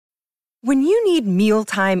When you need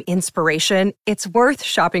mealtime inspiration, it's worth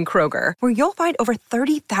shopping Kroger, where you'll find over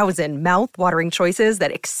 30,000 mouth-watering choices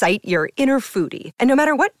that excite your inner foodie. And no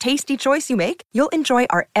matter what tasty choice you make, you'll enjoy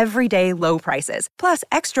our everyday low prices, plus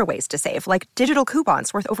extra ways to save, like digital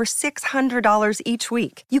coupons worth over $600 each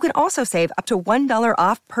week. You can also save up to $1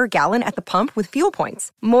 off per gallon at the pump with fuel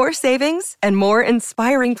points. More savings and more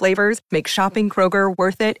inspiring flavors make shopping Kroger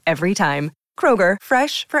worth it every time. Kroger,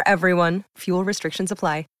 fresh for everyone. Fuel restrictions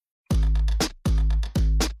apply.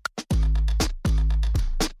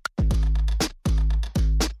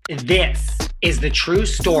 This is the true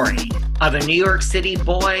story of a New York City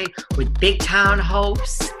boy with big town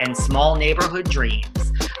hopes and small neighborhood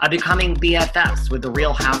dreams of becoming BFFs with the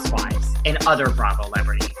Real Housewives and other Bravo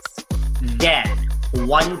celebrities. Then,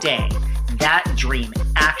 one day, that dream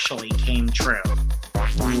actually came true.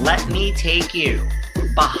 Let me take you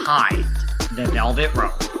behind the velvet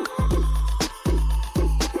rope.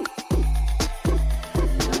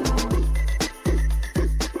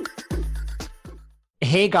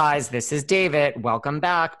 Hey guys, this is David. Welcome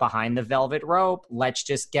back behind the velvet rope. Let's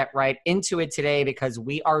just get right into it today because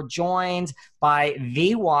we are joined by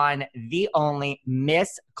the one, the only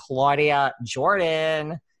Miss Claudia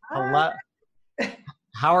Jordan. Hello.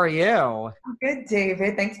 How are you? I'm good,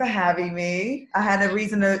 David. Thanks for having me. I had a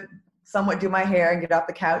reason to somewhat do my hair and get off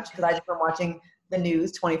the couch because I just been watching the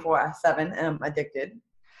news 24/7 and I'm addicted.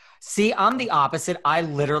 See, I'm the opposite. I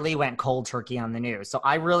literally went cold turkey on the news. So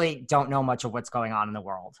I really don't know much of what's going on in the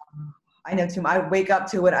world. I know too much. I wake up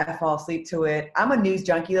to it. I fall asleep to it. I'm a news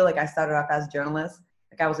junkie though. Like I started off as a journalist.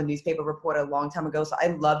 Like I was a newspaper reporter a long time ago. So I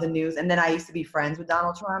love the news. And then I used to be friends with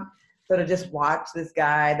Donald Trump. So to just watch this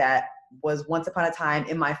guy that was once upon a time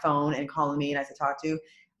in my phone and calling me and I said, talk to,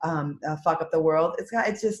 fuck up the world.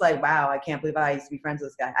 It's just like, wow, I can't believe I used to be friends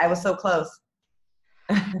with this guy. I was so close.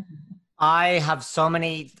 I have so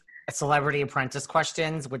many Celebrity Apprentice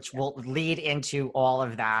questions, which will lead into all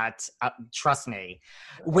of that. Trust me.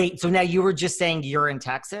 Wait, so now you were just saying you're in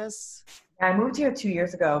Texas? I moved here 2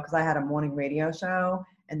 years ago because I had a morning radio show,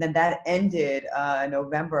 and then that ended in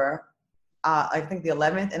November, I think the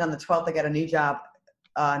 11th, and on the 12th I got a new job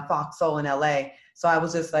in Fox Soul in LA. So I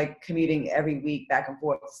was just like commuting every week back and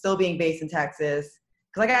forth, still being based in Texas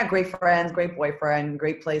because I got great friends, great boyfriend,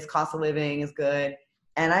 great place, cost of living is good,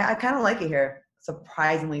 and I kind of like it here.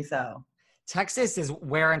 Surprisingly so. Texas is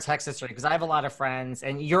where in Texas? Because I have a lot of friends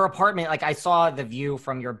and your apartment, like I saw the view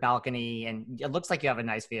from your balcony and it looks like you have a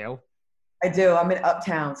nice view. I do. I'm in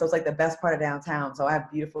Uptown. So it's like the best part of downtown. So I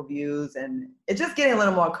have beautiful views and it's just getting a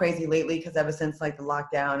little more crazy lately because ever since like the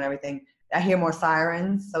lockdown and everything, I hear more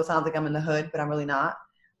sirens. So it sounds like I'm in the hood, but I'm really not.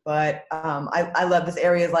 But I love this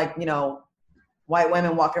area. Is like, you know, white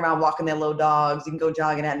women walking around, walking their little dogs. You can go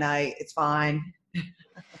jogging at night. It's fine.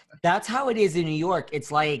 That's how it is in New York.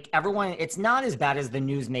 It's like everyone, it's not as bad as the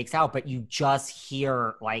news makes out, but you just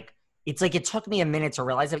hear like, it's like it took me a minute to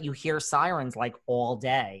realize that you hear sirens like all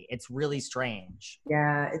day. It's really strange.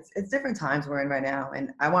 Yeah, it's different times we're in right now.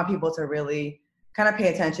 And I want people to really kind of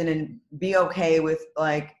pay attention and be okay with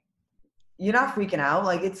like, you're not freaking out.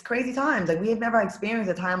 Like it's crazy times. Like we have never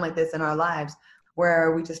experienced a time like this in our lives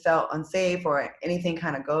where we just felt unsafe or anything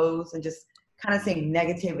kind of goes and just kind of saying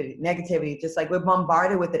negativity, just like we're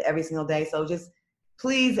bombarded with it every single day. So just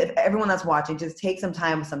please, if everyone that's watching, just take some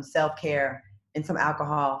time with some self-care and some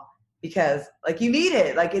alcohol because like you need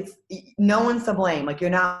it. Like it's, no one's to blame. Like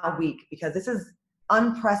you're not weak because this is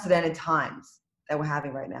unprecedented times that we're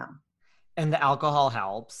having right now. And the alcohol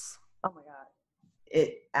helps. Oh my God.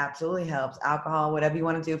 It absolutely helps. Alcohol, whatever you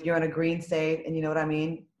want to do. If you're in a green state and you know what I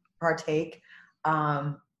mean, partake,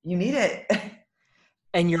 you need it.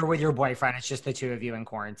 And you're with your boyfriend. It's just the two of you in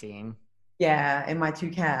quarantine. Yeah, and my two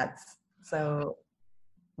cats. So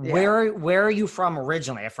yeah. Where are you from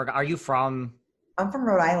originally? I forgot. Are you from? I'm from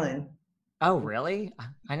Rhode Island. Oh, really?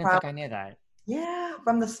 I didn't think I knew that. Yeah,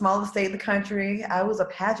 from the smallest state in the country. I was a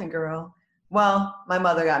pageant girl. Well, my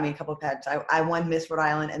mother got me a couple of pageants. I won Miss Rhode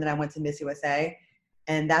Island, and then I went to Miss USA.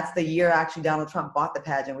 And that's the year actually Donald Trump bought the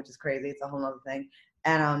pageant, which is crazy. It's a whole other thing.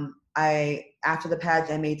 And after the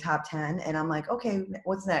pageant, I made top 10, and I'm like, okay,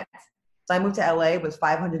 what's next? So I moved to LA with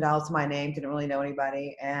 $500 to my name, didn't really know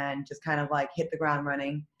anybody, and just kind of like hit the ground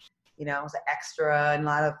running. You know, I was an extra in a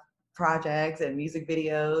lot of projects and music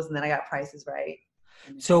videos, and then I got Price is Right.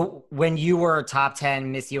 So when you were top 10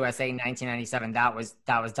 Miss USA in 1997, that was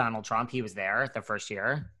Donald Trump. He was there the first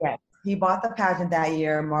year. Yeah, he bought the pageant that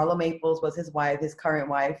year. Marlo Maples was his wife, his current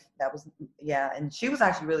wife. That was, yeah, and she was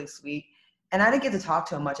actually really sweet. And I didn't get to talk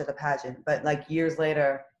to him much at the pageant, but like years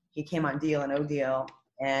later, he came on Deal and No Deal,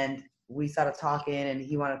 and we started talking, and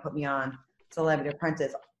he wanted to put me on Celebrity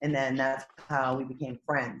Apprentice, and then that's how we became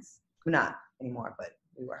friends. We're not anymore, but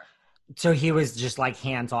we were. So he was just like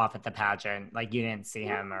hands off at the pageant. Like you didn't see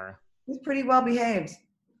him or. He's pretty well behaved.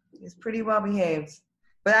 He's pretty well behaved.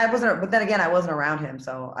 But I wasn't. But then again, I wasn't around him,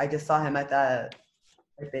 so I just saw him at the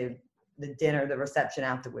dinner, the reception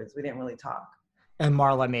afterwards. We didn't really talk. And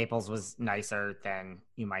Marla Maples was nicer than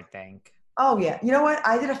you might think. Oh yeah, you know what?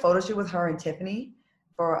 I did a photo shoot with her and Tiffany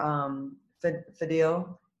for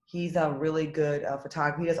Fadil. He's a really good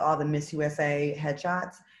photographer. He does all the Miss USA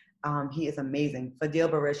headshots. He is amazing.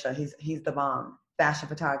 Fadil Barisha, he's the bomb fashion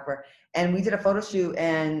photographer. And we did a photo shoot,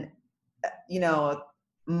 and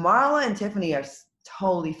Marla and Tiffany are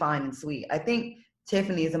totally fine and sweet. I think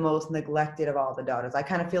Tiffany is the most neglected of all the daughters. I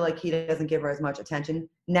kind of feel like he doesn't give her as much attention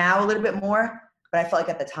now, a little bit more, but I felt like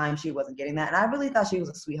at the time she wasn't getting that. And I really thought she was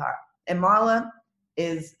a sweetheart. And Marla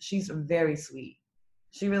she's very sweet.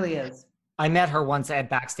 She really is. I met her once at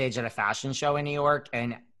backstage at a fashion show in New York,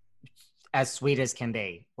 and as sweet as can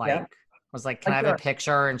be. Like, Yeah. I was like, can I have a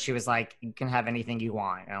picture? And she was like, you can have anything you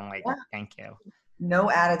want. And I'm like, Yeah. Thank you.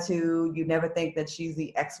 No attitude. You never think that she's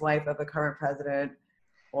the ex-wife of a current president.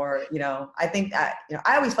 Or, I think that,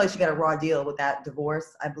 I always felt she got a raw deal with that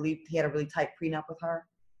divorce. I believe he had a really tight prenup with her.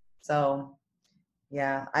 So,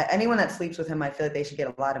 yeah, anyone that sleeps with him, I feel like they should get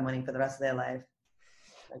a lot of money for the rest of their life.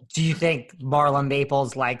 Do you think Marla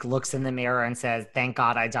Maples like looks in the mirror and says, thank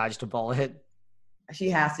God I dodged a bullet? She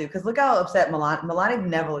has to, because look how upset Melania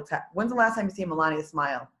never looks happy. When's the last time you see Melania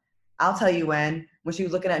smile? I'll tell you when she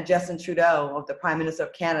was looking at Justin Trudeau, of the Prime Minister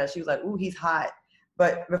of Canada, she was like, ooh, he's hot.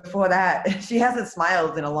 But before that, she hasn't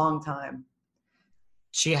smiled in a long time.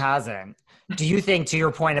 She hasn't. Do you think, to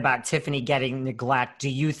your point about Tiffany getting neglect, do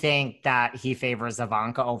you think that he favors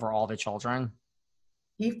Ivanka over all the children?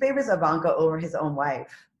 He favors Ivanka over his own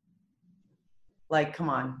wife. Like, come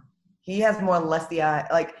on. He has more lusty eye.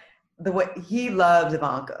 Like, the way he loves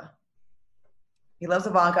Ivanka. He loves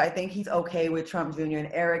Ivanka. I think he's okay with Trump Jr. And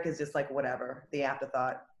Eric is just like, whatever, the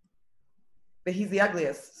afterthought. But he's the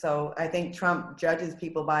ugliest. So I think Trump judges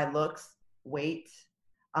people by looks, weight.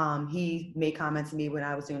 He made comments to me when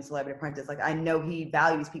I was doing Celebrity Apprentice. Like, I know he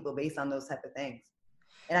values people based on those type of things.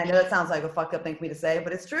 And I know that sounds like a fucked up thing for me to say,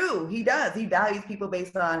 but it's true. He does. He values people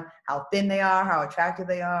based on how thin they are, how attractive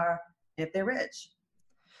they are, and if they're rich.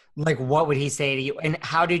 Like, what would he say to you? And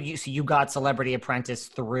how did you, so you got Celebrity Apprentice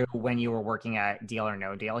through when you were working at Deal or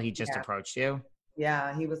No Deal? He just approached you?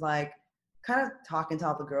 Yeah, he was like kind of talking to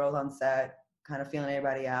all the girls on set, kind of feeling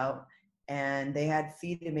everybody out. And they had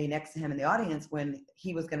seated me next to him in the audience when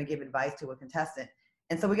he was going to give advice to a contestant.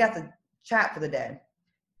 And so we got to chat for the day.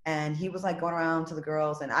 And he was like going around to the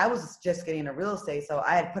girls, and I was just getting into real estate. So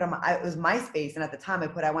I had put on it was MySpace. And at the time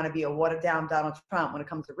I want to be a watered down Donald Trump when it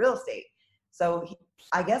comes to real estate. So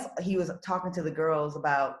I guess he was talking to the girls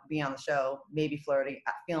about being on the show, maybe flirting,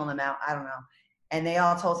 feeling them out. I don't know. And they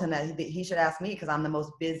all told him that he should ask me because I'm the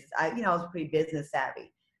most I was pretty business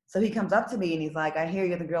savvy. So he comes up to me and he's like, I hear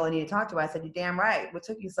you're the girl I need to talk to. I said, you're damn right. What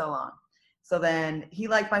took you so long? So then he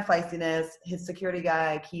liked my feistiness. His security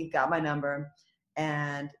guy, Keith, got my number.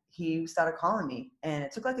 And he started calling me. And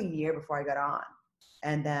it took like a year before I got on.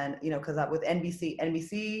 And then, because with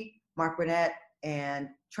NBC, Mark Burnett, and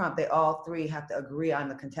Trump, they all three have to agree on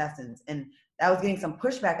the contestants. And I was getting some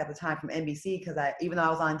pushback at the time from NBC because even though I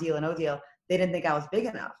was on Deal or No Deal, they didn't think I was big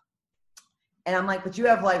enough. And I'm like, but you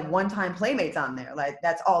have like one-time playmates on there. Like,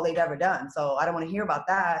 that's all they've ever done. So I don't want to hear about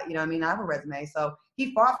that. I have a resume. So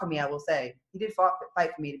he fought for me, I will say. He did fight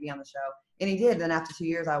for me to be on the show. And he did. Then after 2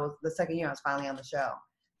 years, the second year, I was finally on the show.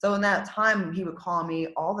 So in that time, he would call me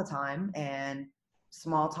all the time and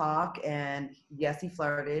small talk. And yes, he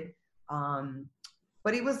flirted.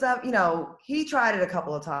 But he was, he tried it a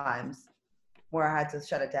couple of times where I had to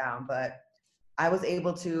shut it down. But I was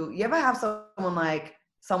able to, you ever have someone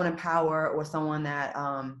in power or someone that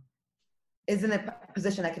is in a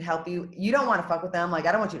position that could help you? You don't want to fuck with them. Like,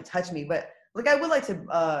 I don't want you to touch me, but like, I would like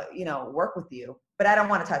to, work with you, but I don't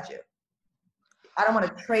want to touch you. I don't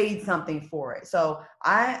want to trade something for it. So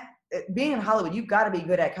being in Hollywood, you've got to be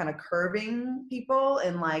good at kind of curving people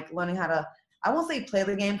and like learning how to, I won't say play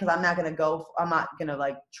the game because I'm not going to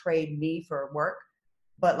like trade me for work,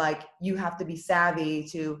 but like you have to be savvy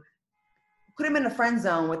to put them in a friend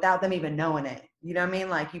zone without them even knowing it. You know what I mean?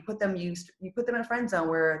 Like you put them in a friend zone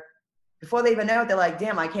where before they even know it, they're like,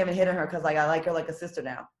 damn, I can't even hit on her because like I like her like a sister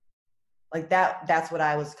now. Like that's what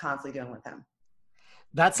I was constantly doing with him.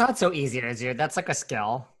 That's not so easy to do. That's like a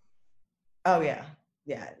skill. Oh yeah.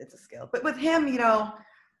 Yeah, it's a skill. But with him,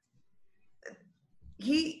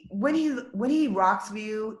 when he rocks for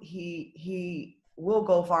you, he will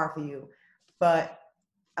go far for you. But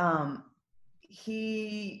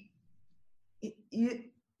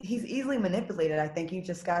he's easily manipulated. I think you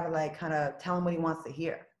just gotta like kind of tell him what he wants to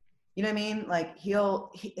hear. You know what I mean? Like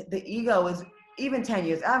the ego is, even 10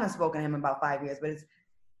 years, I haven't spoken to him in about 5 years, but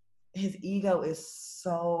his ego is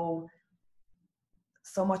so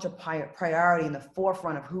much a priority in the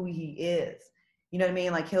forefront of who he is. You know what I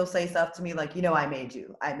mean? Like he'll say stuff to me like, I made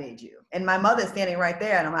you. And my mother's standing right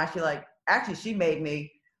there and I'm actually like, actually she made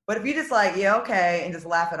me. But if you just like, yeah, okay, and just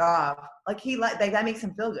laugh it off, like that makes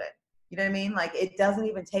him feel good. You know what I mean? Like it doesn't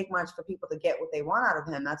even take much for people to get what they want out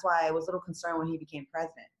of him. That's why I was a little concerned when he became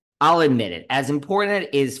president. I'll admit it, as important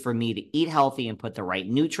it is for me to eat healthy and put the right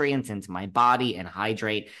nutrients into my body and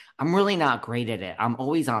hydrate, I'm really not great at it. I'm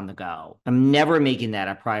always on the go. I'm never making that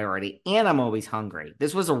a priority, and I'm always hungry.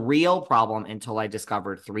 This was a real problem until I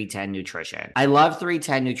discovered 310 Nutrition. I love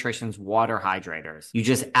 310 Nutrition's water hydrators. You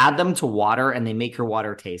just add them to water and they make your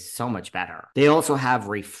water taste so much better. They also have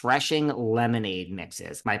refreshing lemonade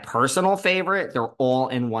mixes. My personal favorite, they're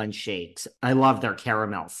all-in-one shakes. I love their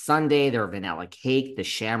caramel sundae, their vanilla cake, the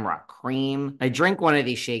shamrock cream. I drink one of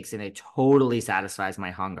these shakes and it totally satisfies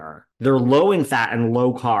my hunger. They're low in fat and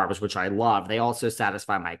low carbs, which I love. They also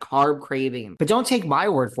satisfy my carb craving. But don't take my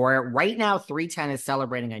word for it. Right now, 310 is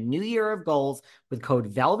celebrating a new year of goals with code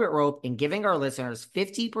Velvet Rope and giving our listeners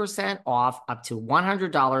 50% off up to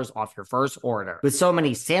 $100 off your first order. With so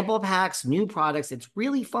many sample packs, new products, it's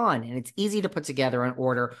really fun and it's easy to put together an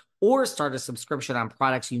order or start a subscription on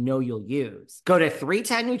products you'll use. Go to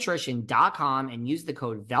 310nutrition.com and use the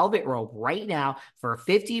code Velvet Rope right now for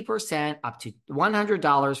 50% up to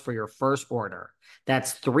 $100 for your first order.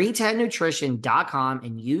 That's 310nutrition.com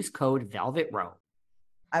and use code Velvet Rope.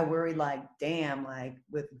 I worry like, damn, like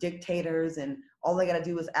with dictators and all they gotta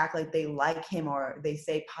do is act like they like him or they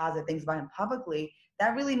say positive things about him publicly.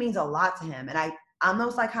 That really means a lot to him. And I'm no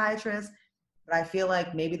psychiatrist, but I feel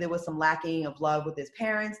like maybe there was some lacking of love with his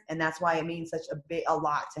parents. And that's why it means a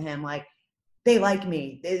lot to him. Like they like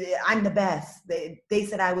me. I'm the best. They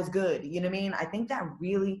said I was good. You know what I mean? I think that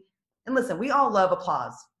really, and listen, we all love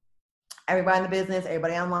applause. Everybody in the business,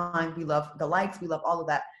 everybody online, we love the likes, we love all of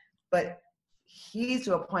that. But he's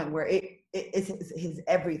to a point where it's his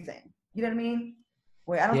everything. You know what I mean?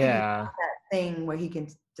 Where I don't think he has that thing where he can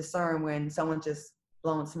discern when someone's just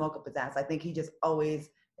blowing smoke up his ass. I think he just always,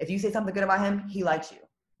 if you say something good about him, he likes you.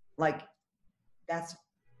 Like that's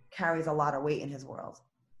carries a lot of weight in his world.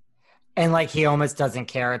 And like he almost doesn't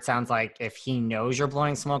care. It sounds like if he knows you're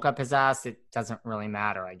blowing smoke up his ass, it doesn't really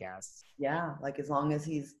matter, I guess. Yeah, like as long as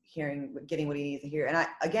he's getting what he needs to hear. And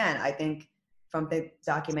I think from the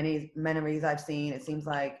documentaries I've seen, it seems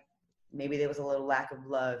like maybe there was a little lack of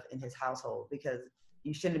love in his household because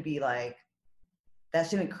you shouldn't be like, that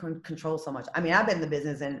shouldn't control so much. I mean, I've been in the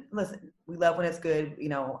business and listen, we love when it's good. You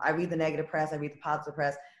know, I read the negative press, I read the positive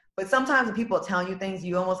press, but sometimes when people are telling you things,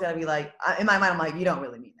 you almost gotta be like, in my mind, I'm like, you don't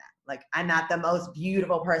really mean that. Like, I'm not the most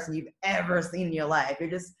beautiful person you've ever seen in your life. You're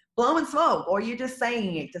just blowing smoke or you're just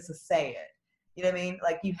saying it just to say it. You know what I mean?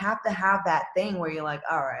 Like you have to have that thing where you're like,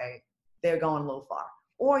 all right, they're going a little far.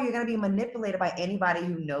 Or you're going to be manipulated by anybody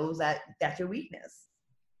who knows that that's your weakness.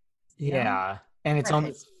 Yeah. And it's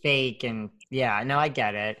almost fake. And yeah, no, I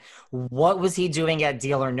get it. What was he doing at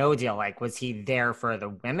Deal or No Deal? Like, was he there for the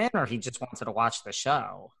women or he just wanted to watch the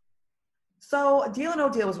show? So Deal or No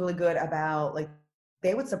Deal was really good about like,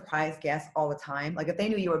 they would surprise guests all the time. Like if they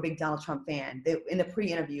knew you were a big Donald Trump fan, in the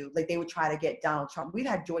pre-interview, like they would try to get Donald Trump. We've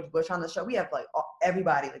had George Bush on the show. We have like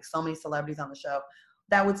everybody, like so many celebrities on the show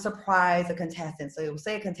that would surprise a contestant. So it would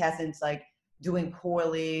say a contestant's like doing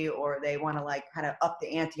poorly or they want to like kind of up the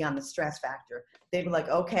ante on the stress factor. They'd be like,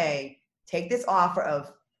 okay, take this offer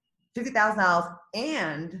of $50,000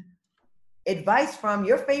 and advice from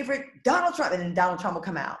your favorite Donald Trump. And then Donald Trump will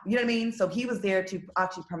come out. You know what I mean? So he was there to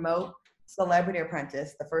actually promote Celebrity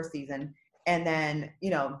Apprentice, the first season, and then, you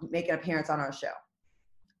know, make an appearance on our show.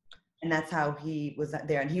 And that's how he was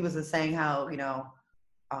there. And he was saying how, you know,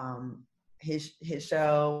 his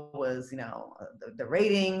show was, you know, the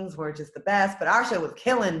ratings were just the best, but our show was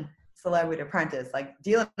killing Celebrity Apprentice. Like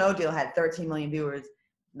Deal or No Deal had 13 million viewers,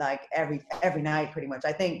 like every night pretty much.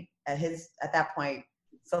 I think at that point,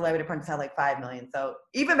 Celebrity Apprentice had like 5 million. So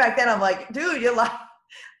even back then I'm like, dude, you're like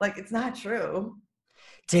it's not true.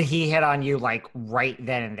 Did he hit on you like right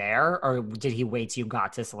then and there, or did he wait till you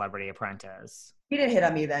got to Celebrity Apprentice? He didn't hit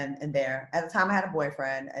on me then and there. At the time, I had a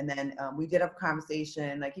boyfriend, and then we did have a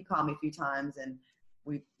conversation. Like he called me a few times, and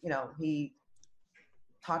he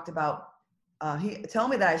talked about. He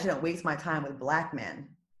told me that I shouldn't waste my time with black men,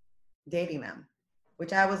 dating them,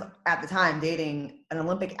 which I was at the time dating an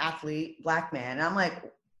Olympic athlete, black man, and I'm like,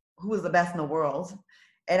 who was the best in the world?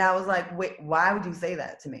 And I was like, wait, why would you say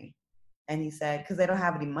that to me? And he said, because they don't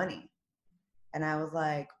have any money. And I was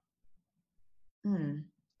like,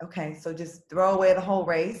 okay, so just throw away the whole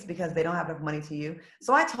race because they don't have enough money to you.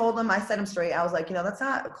 So I told him, I set him straight. I was like, that's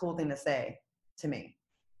not a cool thing to say to me,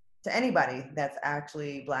 to anybody that's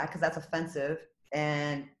actually Black, because that's offensive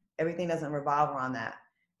and everything doesn't revolve around that.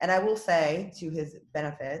 And I will say, to his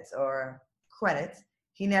benefits or credit,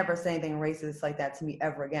 he never said anything racist like that to me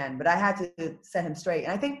ever again. But I had to set him straight.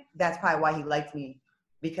 And I think that's probably why he liked me,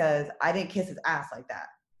 because I didn't kiss his ass like that.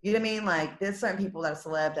 You know what I mean? Like, there's certain people that are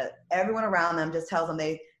celeb that everyone around them just tells them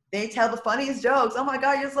they tell the funniest jokes. Oh my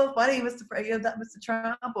God, you're so funny, Mr.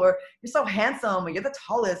 Trump, or you're so handsome, or you're the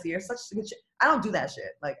tallest, or you're such a good shit. I don't do that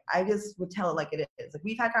shit. Like, I just would tell it like it is. Like,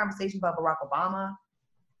 we've had conversations about Barack Obama.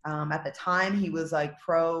 At the time, he was like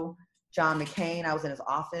pro John McCain. I was in his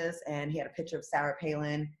office, and he had a picture of Sarah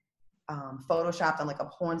Palin photoshopped on like a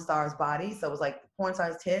porn star's body. So it was like the porn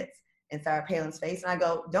star's tits and Sarah Palin's face. And I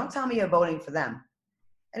go, don't tell me you're voting for them.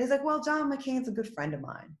 And he's like, well, John McCain's a good friend of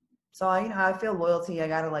mine. So I feel loyalty. I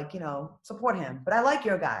gotta support him. But I like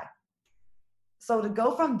your guy. So to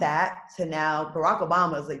go from that to now, Barack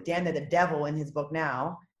Obama is like damn near the devil in his book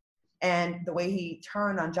now. And the way he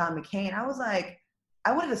turned on John McCain, I was like,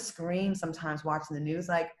 I wanted to scream sometimes watching the news.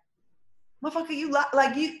 Like,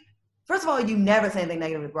 motherfucker, first of all, you never say anything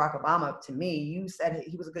negative with Barack Obama to me. You said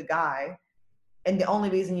he was a good guy. And the only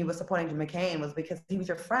reason you were supporting John McCain was because he was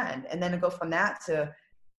your friend. And then to go from that to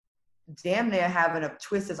damn near having to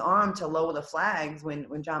twist his arm to lower the flags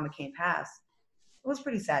when John McCain passed. It was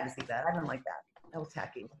pretty sad to see that. I didn't like that. That was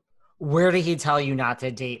tacky. Where did he tell you not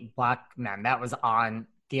to date Black men? That was on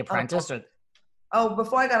The Apprentice?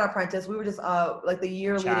 Before I got Apprentice, we were just like the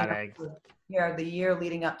year chatting.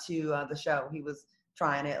 leading up to the show. He was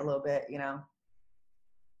trying it a little bit,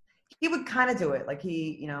 He would kind of do it. Like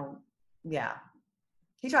he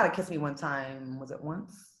tried to kiss me one time. Was it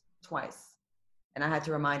once? Twice. And I had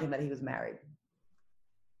to remind him that he was married.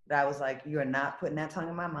 But I was like, you are not putting that tongue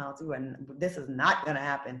in my mouth. This is not going to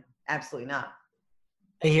happen. Absolutely not.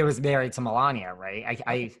 He was married to Melania, right?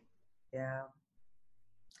 Yeah.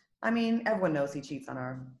 I mean, everyone knows he cheats on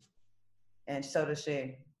her. And so does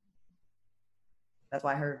she. That's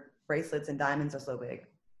why her bracelets and diamonds are so big.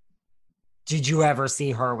 Did you ever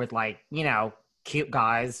see her with cute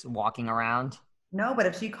guys walking around? No, but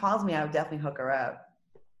if she calls me, I would definitely hook her up.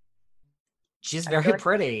 She's very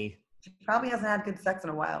pretty. She probably hasn't had good sex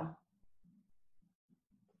in a while.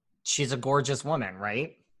 She's a gorgeous woman,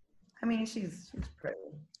 right? I mean, she's pretty.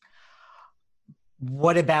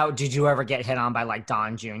 What about, did you ever get hit on by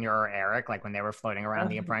Don Jr. or Eric, when they were floating around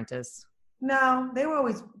The Apprentice? No, they were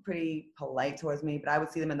always pretty polite towards me, but I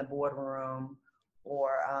would see them in the boardroom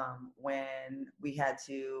or when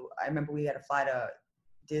I remember we had to fly to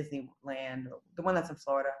Disneyland, the one that's in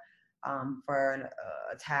Florida, for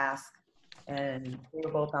a task. And we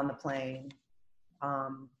were both on the plane.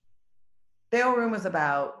 There were rumors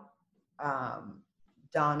about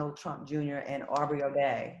Donald Trump Jr. and Aubrey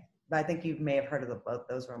O'Day, but I think you may have heard of both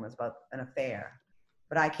those rumors about an affair.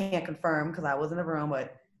 But I can't confirm because I wasn't in the room,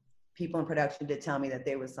 but people in production did tell me that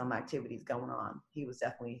there was some activities going on. He was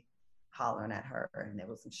definitely hollering at her and there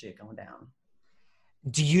was some shit going down.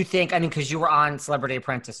 Do you think, because you were on Celebrity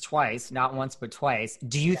Apprentice twice, not once, but twice,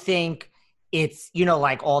 do you think it's,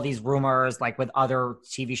 all these rumors, with other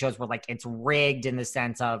TV shows where, it's rigged in the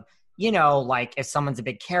sense of, if someone's a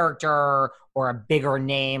big character or a bigger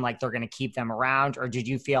name, they're going to keep them around? Or did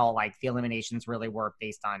you feel like the eliminations really were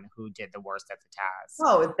based on who did the worst at the task?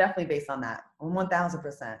 Oh, it's definitely based on that,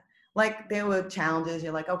 1,000%. There were challenges,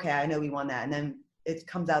 you're like, okay, I know we won that. And then it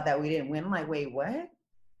comes out that we didn't win. I'm like, wait, what?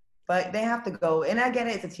 But they have to go, and I get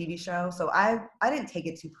it, it's a TV show. So I didn't take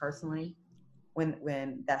it too personally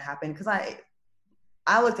when that happened, because I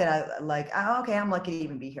looked at it like, oh, okay, I'm lucky to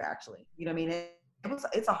even be here, actually. You know what I mean?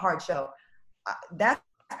 It's a hard show. That's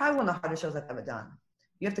probably one of the hardest shows I've ever done.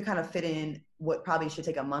 You have to kind of fit in what probably should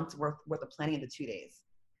take a month's worth of planning into 2 days.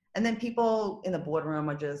 And then people in the boardroom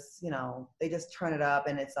are just, they just turn it up,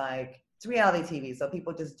 and it's it's reality TV. So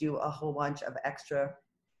people just do a whole bunch of extra,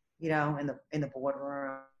 in the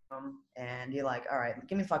boardroom. And you're like, all right,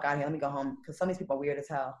 get me the fuck out of here. Let me go home. Because some of these people are weird as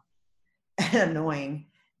hell and annoying,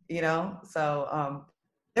 So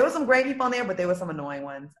there were some great people in there, but there were some annoying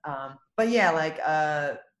ones. But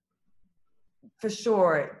yeah, for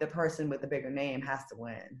sure, the person with the bigger name has to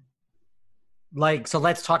win. So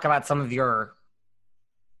let's talk about some of your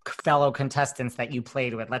fellow contestants that you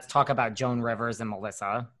played with. Let's talk about Joan Rivers and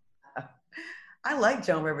Melissa. I like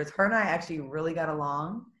Joan Rivers. Her and I actually really got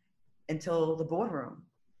along until the boardroom.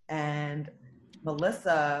 And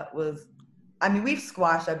Melissa was, we've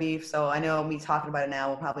squashed our beef, so I know me talking about it now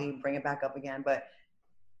will probably bring it back up again, but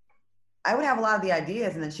I would have a lot of the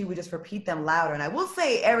ideas and then she would just repeat them louder. And I will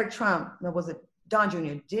say Eric Trump, was it Don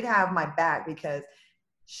Jr., did have my back because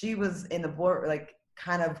she was in the board, like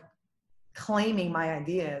kind of claiming my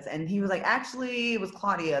ideas. And he was like, actually, it was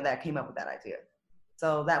Claudia that came up with that idea.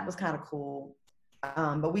 So that was kind of cool.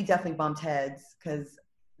 But we definitely bumped heads because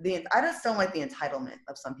I just don't like the entitlement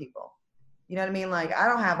of some people. You know what I mean? Like, I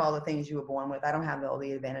don't have all the things you were born with. I don't have all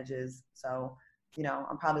the advantages. So, you know,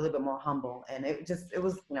 I'm probably a little bit more humble. And it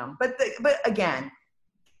was, you know, but again,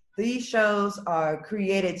 these shows are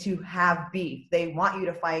created to have beef. They want you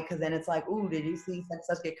to fight because then it's like, ooh, did you see such and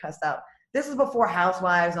such get cussed out? This is before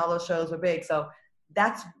Housewives and all those shows were big. So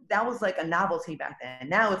that was like a novelty back then.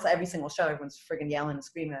 Now it's every single show. Everyone's freaking yelling and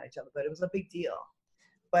screaming at each other, but it was a big deal.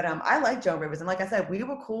 But I like Joan Rivers. And like I said, we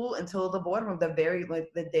were cool until the boardroom,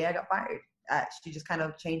 the day I got fired. She just kind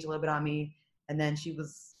of changed a little bit on me. And then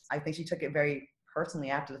I think she took it very personally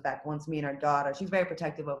after the fact. Once me and her daughter, she's very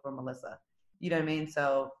protective over Melissa. You know what I mean?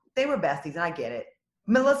 So they were besties, and I get it.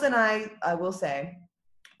 Melissa and I will say,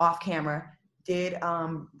 off camera, did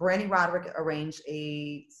Brandy Roderick arrange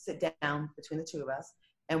a sit down between the two of us,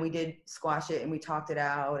 and we did squash it and we talked it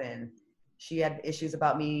out. And she had issues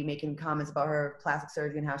about me making comments about her plastic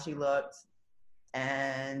surgery and how she looked.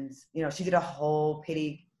 And, you know, she did a whole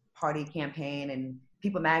pity party campaign and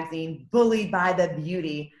People Magazine bullied by the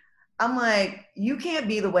beauty. I'm like, you can't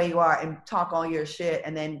be the way you are and talk all your shit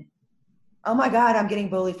and then, oh my God, I'm getting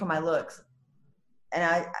bullied for my looks. And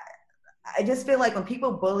I just feel like when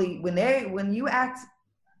people bully, when you act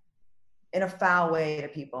in a foul way to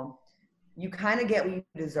people, you kind of get what you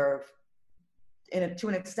deserve to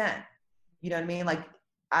an extent. You know what I mean? Like,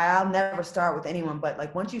 I'll never start with anyone, but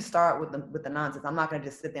like once you start with the nonsense, I'm not gonna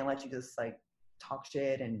just sit there and let you just like talk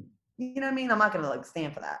shit and you know what I mean? I'm not gonna like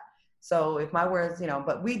stand for that. So if my words, you know,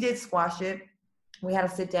 but we did squash it. We had to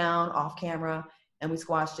sit down off camera and we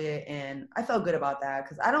squashed it, and I felt good about that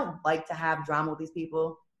because I don't like to have drama with these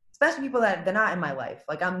people, especially people that they're not in my life.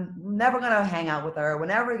 Like, I'm never gonna hang out with her. We're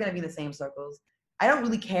never gonna be in the same circles. I don't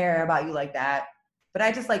really care about you like that, but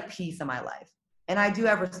I just like peace in my life. And I do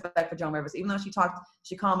have respect for Joan Rivers, even though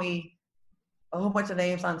she called me a whole bunch of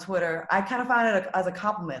names on Twitter. I kind of found it as a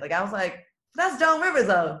compliment. Like, I was like, that's Joan Rivers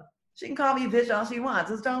though. She can call me bitch all she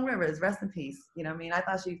wants. It's Joan Rivers. Rest in peace. You know what I mean? I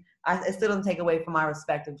thought it still doesn't take away from my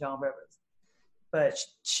respect of Joan Rivers. But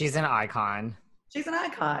she's an icon. She's an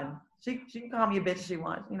icon. She can call me a bitch if she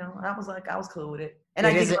wants. You know, I was cool with it. And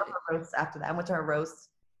I gave her a roast after that. I went to her roast.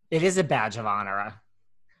 It is a badge of honor.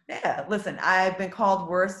 Yeah, listen, I've been called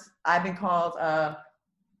worse. I've been called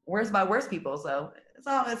worse by worse people. So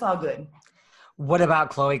it's all good. What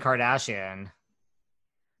about Khloe Kardashian?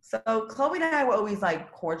 So Khloe and I were always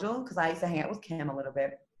like cordial because I used to hang out with Kim a little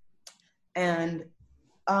bit, and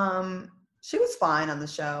she was fine on the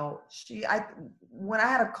show. When I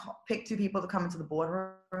had to pick two people to come into the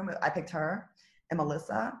boardroom, I picked her and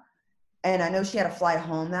Melissa, and I know she had to fly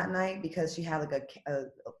home that night because she had like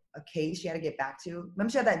a case she had to get back to.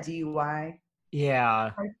 Remember she had that DUI?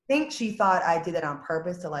 Yeah. I think she thought I did it on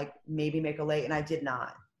purpose to like maybe make her late, and I did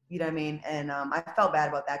not. You know what I mean? And I felt bad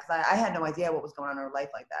about that because I had no idea what was going on in her life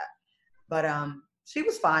like that. But she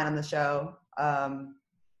was fine on the show. I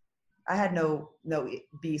had no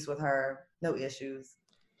beefs with her, no issues.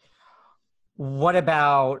 What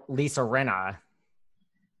about Lisa Rinna?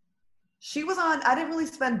 She was on. I didn't really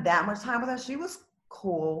spend that much time with her. She was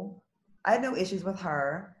cool. I had no issues with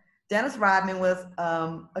her. Dennis Rodman was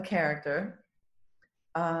a character.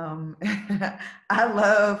 I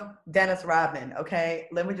love Dennis Rodman, okay?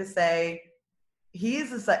 Let me just say, he's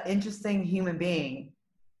just an interesting human being.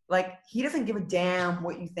 Like, he doesn't give a damn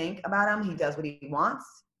what you think about him. He does what he wants.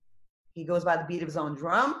 He goes by the beat of his own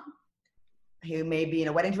drum. He may be in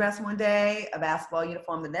a wedding dress one day, a basketball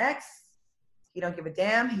uniform the next. He don't give a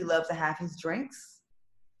damn. He loves to have his drinks.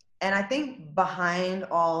 And I think behind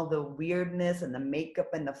all the weirdness and the makeup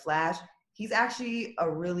and the flash, he's actually a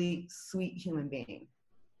really sweet human being.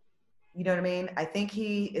 You know what I mean? I think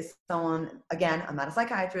he is someone, again, I'm not a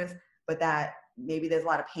psychiatrist, but that maybe there's a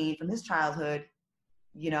lot of pain from his childhood.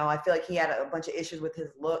 You know, I feel like he had a bunch of issues with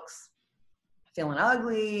his looks, feeling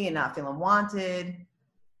ugly and not feeling wanted.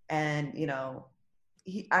 And, you know,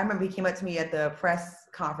 I remember he came up to me at the press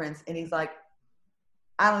conference and he's like,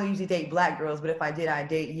 I don't usually date black girls, but if I did, I'd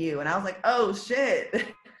date you. And I was like, oh shit.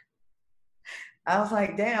 I was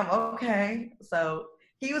like, damn, okay. So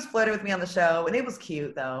he was flirting with me on the show and it was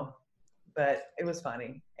cute though. But it was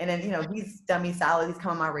funny. And then, you know, he's done me solid. He's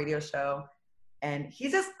come on my radio show. And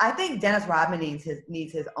I think Dennis Rodman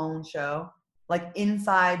needs his own show. Like,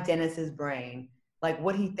 inside Dennis's brain. Like,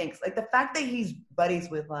 what he thinks. Like, the fact that he's buddies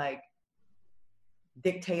with, like,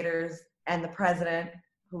 dictators and the president.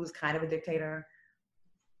 who's kind of a dictator.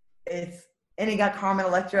 And he got Carmen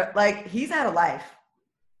Electra. Like, he's had a life.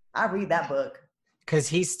 I read that book. Because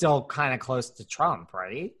he's still kind of close to Trump,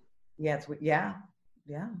 right? Yeah, yeah.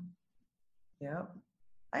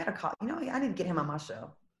 I gotta call. I need to get him on my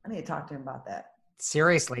show. I need to talk to him about that.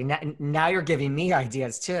 Seriously, now you're giving me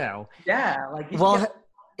ideas too. Yeah, like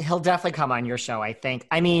he'll definitely come on your show, I think.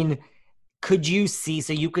 I mean, could you see?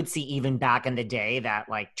 So you could see even back in the day that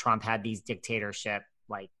like Trump had these dictatorship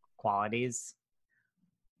like qualities.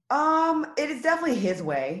 It is definitely his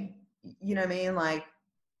way. You know what I mean? Like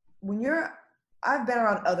I've been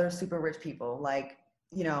around other super rich people, like,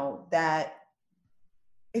 that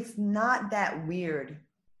it's not that weird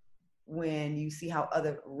when you see how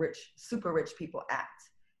other super rich people act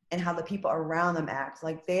and how the people around them act.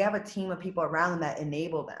 Like, they have a team of people around them that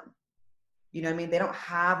enable them. You know what I mean? They don't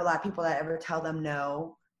have a lot of people that ever tell them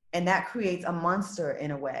no. And that creates a monster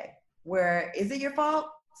in a way where, is it your fault?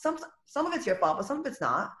 Some of it's your fault, but some of it's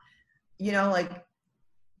not. Like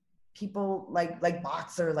people like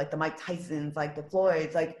boxers, like the Mike Tysons, like the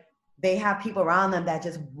Floyds, like they have people around them that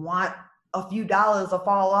just want a few dollars to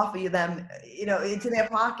fall off of them, into their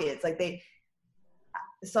pockets. Like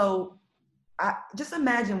so I just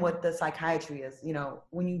imagine what the psychiatry is,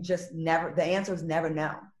 when you just the answer is never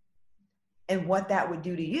no. And what that would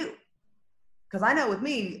do to you. Because I know with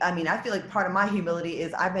me, I mean, I feel like part of my humility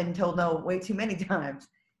is I've been told no way too many times.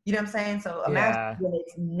 You know what I'm saying? So imagine when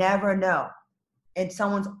it's never no. And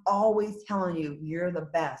someone's always telling you, you're the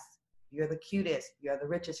best, you're the cutest, you're the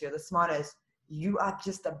richest, you're the smartest, you are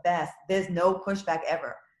just the best. There's no pushback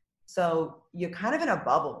ever. So you're kind of in a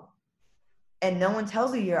bubble. And no one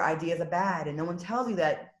tells you your ideas are bad. And no one tells you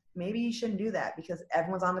that maybe you shouldn't do that because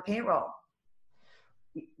everyone's on the payroll.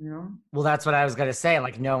 Well, that's what I was going to say.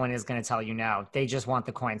 Like, no one is going to tell you no. They just want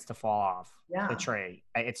the coins to fall off the tree.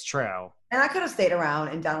 It's true. And I could have stayed around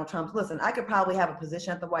in Donald Trump's. Listen, I could probably have a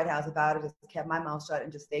position at the White House about it, just kept my mouth shut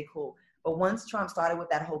and just stay cool. But once Trump started with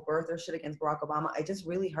that whole birther shit against Barack Obama, it just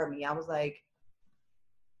really hurt me. I was like,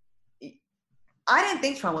 I didn't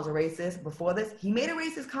think Trump was a racist before this. He made a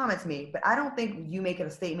racist comment to me, but I don't think you making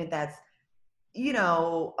a statement that's, that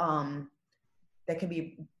can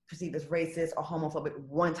be perceived as racist or homophobic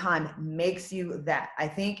one time makes you that. I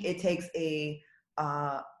think it takes a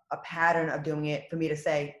pattern of doing it for me to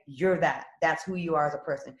say, you're that. That's who you are as a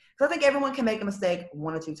person. Because I think everyone can make a mistake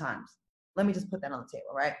 1 or 2 times. Let me just put that on the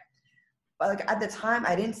table, right? But like at the time,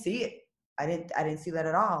 I didn't see it. I didn't see that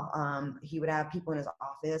at all. He would have people in his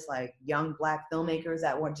office, like young Black filmmakers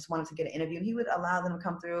that just wanted to get an interview. He would allow them to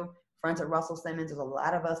come through. Friends at Russell Simmons, there's a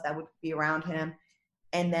lot of us that would be around him.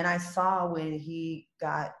 And then I saw when he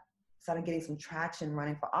started getting some traction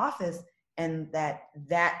running for office, and that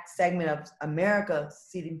segment of America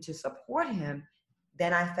seemed to support him,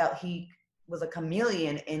 then I felt he was a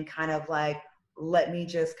chameleon and kind of like, let me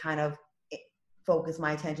just kind of focus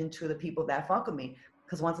my attention to the people that fuck with me.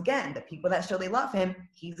 Because once again, the people that show they love him,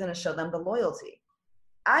 he's going to show them the loyalty.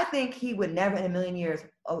 I think he would never in a million years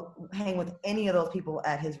hang with any of those people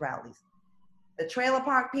at his rallies. The trailer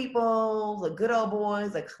park people, the good old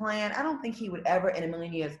boys, the Klan, I don't think he would ever in a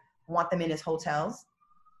million years want them in his hotels,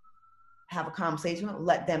 have a conversation,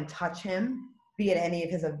 let them touch him, be at any of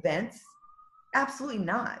his events. Absolutely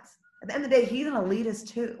not. At the end of the day, he's an elitist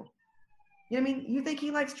too. You know what I mean? You think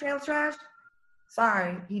he likes trailer trash?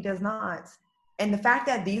 Sorry, he does not. And the fact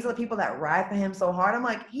that these are the people that ride for him so hard, I'm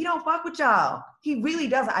like, he don't fuck with y'all. He really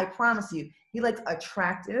doesn't, I promise you. He likes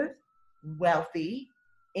attractive, wealthy,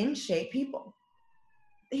 in shape people.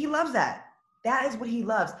 He loves that. That is what he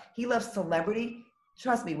loves. He loves celebrity.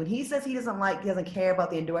 Trust me, when he says he doesn't care about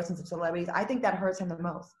the endorsements of celebrities, I think that hurts him the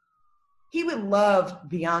most. He would love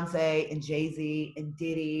Beyonce and Jay-Z and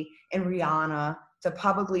Diddy and Rihanna to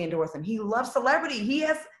publicly endorse him. He loves celebrity.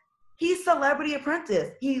 He's Celebrity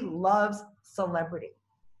Apprentice. He loves celebrity.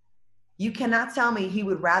 You cannot tell me he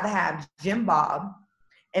would rather have Jim Bob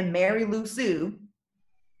and Mary Lou Sue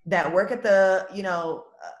that work at the,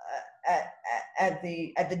 at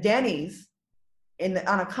the Denny's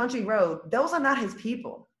on a country road. Those are not his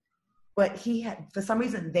people. But for some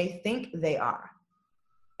reason, they think they are.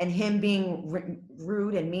 And him being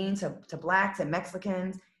rude and mean to Blacks and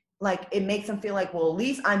Mexicans, like it makes him feel like, well, at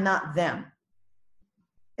least I'm not them.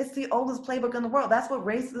 It's the oldest playbook in the world. That's what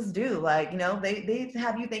racists do. Like, they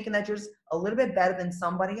have you thinking that you're just a little bit better than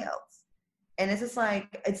somebody else. And it's just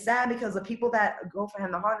like, it's sad because the people that go for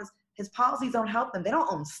him the hardest, his policies don't help them. They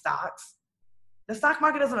don't own stocks. The stock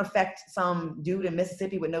market doesn't affect some dude in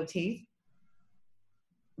Mississippi with no teeth.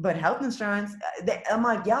 But health insurance, I'm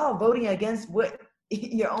like, y'all voting against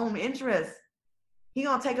your own interests. He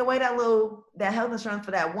gonna take away that health insurance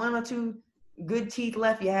for that 1 or 2 good teeth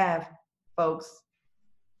left you have, folks.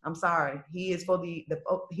 I'm sorry. He is for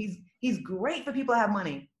he's great for people that have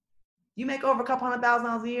money. You make over a couple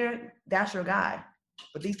 $100,000 a year, that's your guy.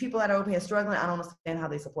 But these people that are over here struggling, I don't understand how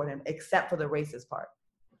they support him, except for the racist part.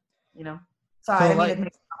 You know? Sorry, So, I didn't like, mean to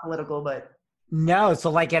make it political, but no, so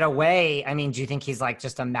like in a way, I mean, do you think he's like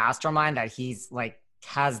just a mastermind that he's like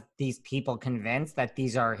has these people convinced that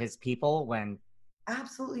these are his people when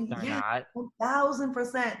absolutely, they're yes, not?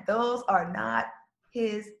 1,000%. Those are not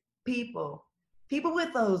his people. People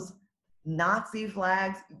with those Nazi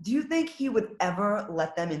flags. Do you think he would ever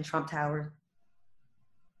let them in Trump Tower?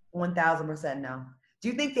 1,000% no. Do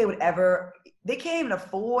you think they would ever? They can't even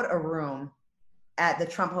afford a room at the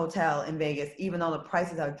Trump Hotel in Vegas, even though the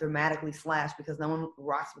prices are dramatically slashed because no one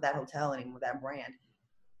rocks with that hotel anymore, that brand.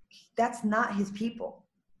 That's not his people.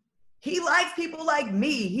 He likes people like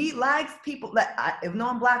me. He likes people that, if no,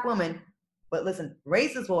 I'm a black woman, but listen,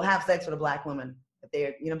 racists will have sex with a black woman if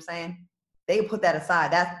they're, you know what I'm saying? They put that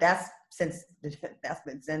aside. That's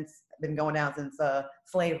been going down since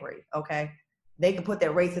slavery. Okay, they can put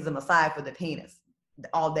their racism aside for the penis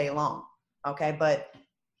all day long. Okay, but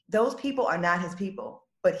those people are not his people.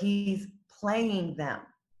 But he's playing them,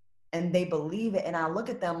 and they believe it. And I look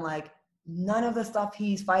at them like none of the stuff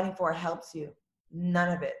he's fighting for helps you. None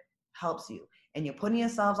of it helps you, and you're putting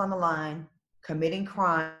yourselves on the line, committing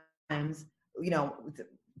crimes, you know,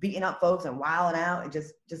 beating up folks and wilding out and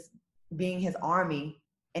just being his army.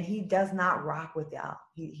 And he does not rock with y'all.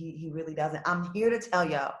 He really doesn't. I'm here to tell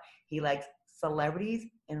y'all, he likes celebrities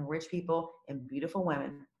and rich people and beautiful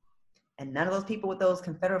women, and none of those people with those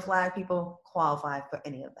Confederate flag people qualify for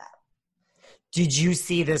any of that. Did you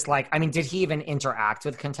see this? Like, I mean, did he even interact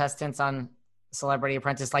with contestants on Celebrity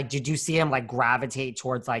Apprentice? Like, did you see him like gravitate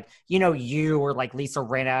towards like, you know, you or like Lisa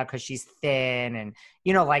Rinna because she's thin and,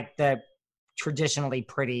 you know, like the traditionally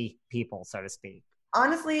pretty people, so to speak?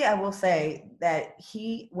 Honestly, I will say that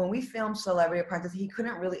when we filmed Celebrity Apprentice, he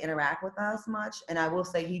couldn't really interact with us much. And I will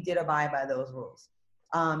say he did abide by those rules.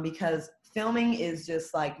 Because filming is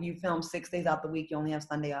just like you film 6 days out the week, you only have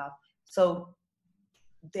Sunday off. So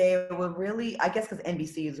they were really, I guess because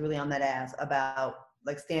NBC is really on that ass about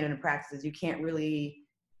like standard and practices. You can't really,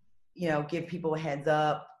 you know, give people a heads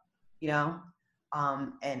up, you know,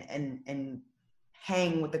 and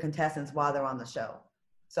hang with the contestants while they're on the show.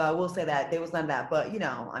 So I will say that there was none of that. But, you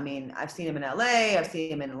know, I mean, I've seen him in LA, I've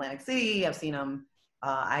seen him in Atlantic City, I've seen him,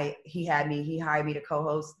 he hired me to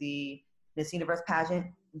co-host the Miss Universe pageant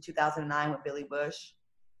in 2009 with Billy Bush.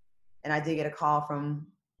 And I did get a call from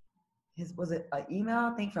was it an email?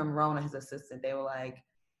 I think from Rona, his assistant. They were like,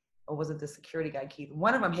 or was it the security guy, Keith?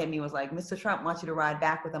 One of them hit me, was like, Mr. Trump wants you to ride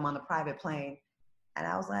back with him on the private plane. And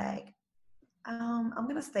I was like, I'm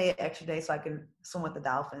going to stay an extra day so I can swim with the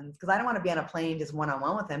dolphins. Because I don't want to be on a plane just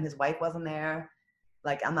one-on-one with him. His wife wasn't there.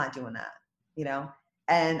 Like, I'm not doing that, you know?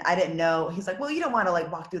 And I didn't know. He's like, well, you don't want to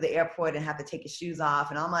like walk through the airport and have to take your shoes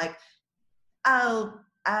off. And I'm like, I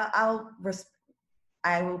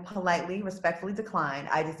will politely, respectfully decline.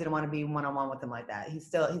 I just didn't want to be one-on-one with him like that.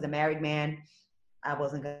 He's a married man. I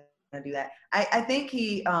wasn't going to do that. I think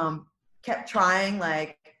he kept trying,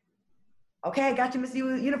 like, okay, I got you Miss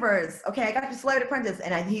Universe. Okay, I got you Celebrity Apprentice.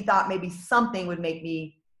 And he thought maybe something would make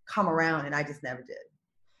me come around, and I just never did.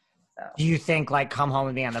 So. Do you think like come home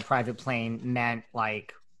with me on the private plane meant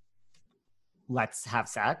like, let's have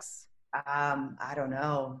sex? I don't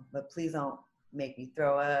know, but please don't make me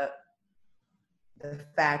throw up. The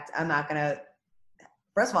fact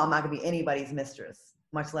first of all, I'm not going to be anybody's mistress,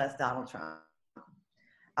 much less Donald Trump.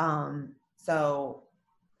 So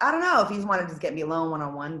I don't know if he's wanted to just get me alone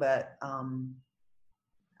one-on-one, but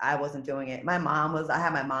I wasn't doing it. I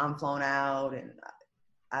had my mom flown out, and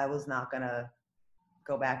I was not going to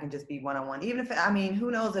go back and just be one-on-one. Even if, I mean,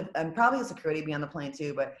 who knows, and probably a security be on the plane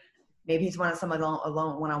too, but maybe he's wanted some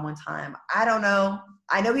alone one-on-one time. I don't know.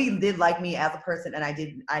 I know he did like me as a person, and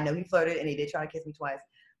I know he flirted, and he did try to kiss me twice,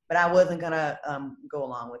 but I wasn't going to go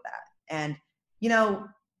along with that. And, you know,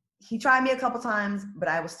 he tried me a couple times, but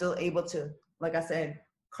I was still able to, like I said,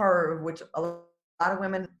 curve, which a lot of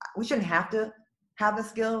women, we shouldn't have to have the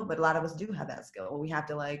skill, but a lot of us do have that skill where we have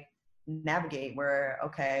to like navigate where,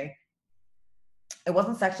 okay, it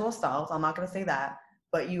wasn't sexual assault. I'm not going to say that,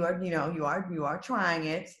 but you are trying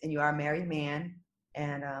it, and you are a married man.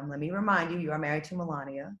 And let me remind you, you are married to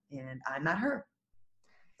Melania, and I'm not her.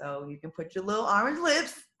 So you can put your little orange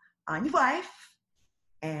lips on your wife,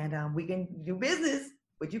 and we can do business,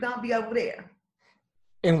 but you're going to be over there.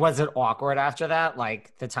 And was it awkward after that?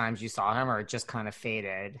 Like the times you saw him, or it just kind of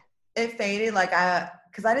faded? It faded,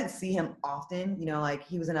 because I didn't see him often. You know, like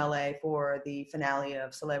he was in LA for the finale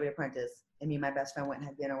of Celebrity Apprentice, and me and my best friend went and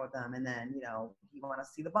had dinner with them. And then, you know, he wanted to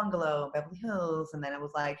see the bungalow in Beverly Hills. And then it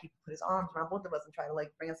was like, he put his arms around both of us and tried to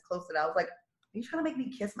like bring us closer. I was like, are you trying to make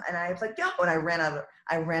me kiss and I was like, yo, and I ran out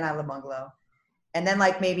of the bungalow. And then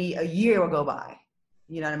like maybe a year would go by,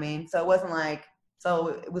 you know what I mean? So it wasn't like, so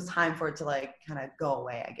it was time for it to like kind of go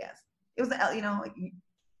away, I guess. It was, you know, like,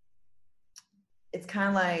 it's kind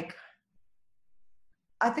of like,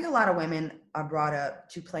 I think a lot of women are brought up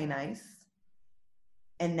to play nice.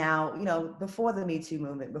 And now, you know, before the Me Too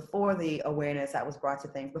movement, before the awareness that was brought to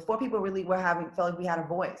things, before people really felt like we had a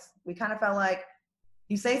voice, we kind of felt like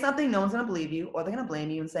you say something, no one's going to believe you, or they're going to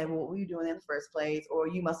blame you and say, well, what were you doing in the first place? Or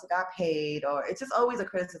you must have got paid, or it's just always a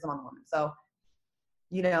criticism on the woman. So,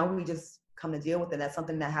 you know, we just come to deal with it. That's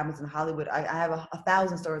something that happens in Hollywood. I have a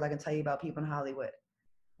 1,000 stories I can tell you about people in Hollywood,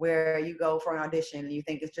 where you go for an audition and you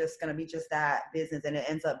think it's just going to be just that business, and it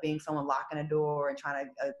ends up being someone locking a door and trying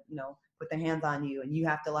to, you know, put their hands on you, and you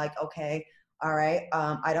have to like, okay, all right,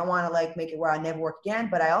 I don't want to like make it where I never work again,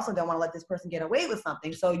 but I also don't want to let this person get away with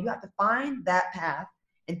something. So you have to find that path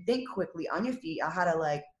and think quickly on your feet on how to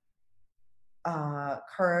like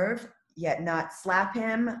curve, yet not slap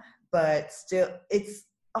him, but still, it's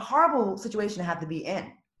a horrible situation to have to be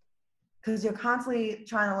in, because you're constantly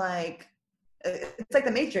trying to like, it's like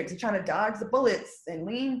the Matrix. You're trying to dodge the bullets and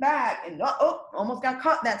lean back, and almost got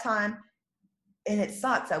caught that time. And it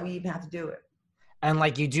sucks that we even have to do it. And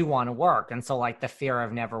like, you do want to work. And so like the fear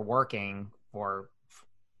of never working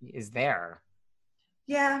is there.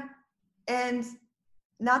 Yeah. And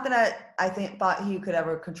not that I thought he could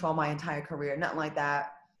ever control my entire career, nothing like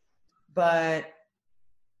that. But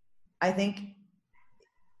I think,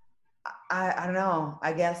 I don't know,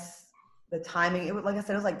 I guess the timing, it was, like I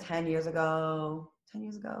said, it was like 10 years ago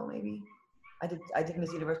maybe. I did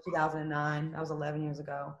Miss Universe 2009. That was 11 years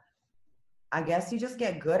ago. I guess you just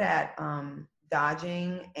get good at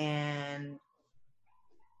dodging and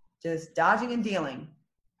dealing.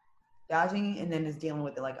 Dodging and then just dealing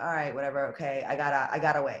with it, like, all right, whatever, okay, I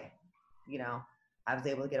got away. You know, I was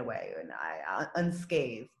able to get away and I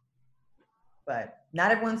unscathed. But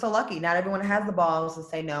not everyone's so lucky. Not everyone has the balls to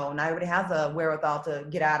say no. Not everybody has the wherewithal to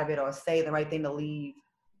get out of it or say the right thing to leave.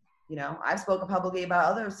 You know, I've spoken publicly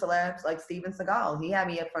about other celebs like Steven Seagal. He had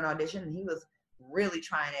me up for an audition and he was really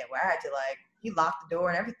trying it, where I had to like, he locked the door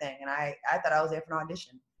and everything, and I thought I was there for an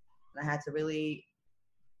audition, and I had to really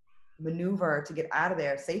maneuver to get out of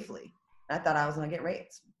there safely. And I thought I was gonna get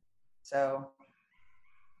raped. So,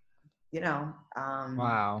 you know,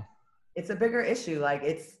 Wow, it's a bigger issue. Like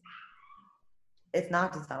it's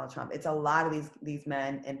not just Donald Trump. It's a lot of these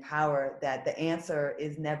men in power that the answer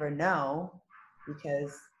is never no,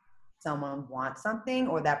 because someone wants something,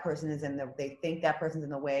 or that person is they think that person's in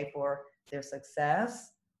the way for their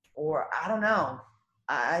success, or I don't know.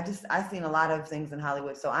 I've seen a lot of things in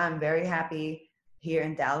Hollywood. So I'm very happy here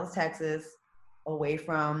in Dallas, Texas, away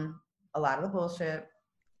from a lot of the bullshit.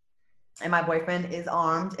 And my boyfriend is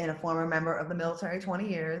armed and a former member of the military, 20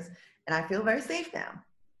 years. And I feel very safe now.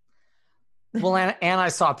 Well, and I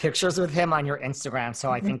saw pictures with him on your Instagram.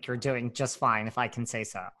 So I think you're doing just fine, if I can say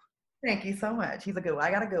so. Thank you so much. He's a good one.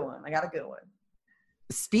 I got a good one.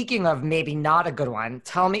 Speaking of maybe not a good one,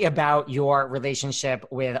 tell me about your relationship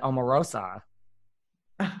with Omarosa.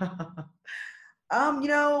 You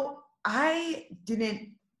know, I didn't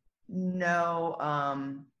know,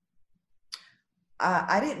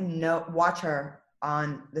 I didn't watch her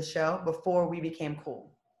on the show before we became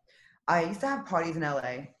cool. I used to have parties in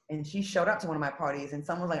LA, and she showed up to one of my parties, and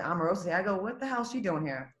someone was like, Omarosa. I go, what the hell is she doing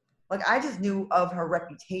here? Like, I just knew of her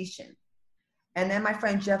reputation. And then my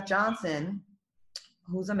friend Jeff Johnson,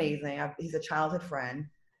 who's amazing, he's a childhood friend,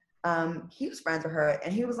 he was friends with her,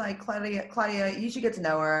 and he was like, Claudia, you should get to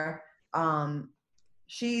know her.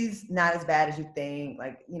 She's not as bad as you think.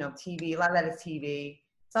 Like, you know, TV, a lot of that is TV.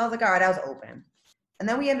 So I was like, all right, I was open. And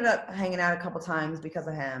then we ended up hanging out a couple times because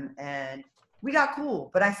of him, and we got cool,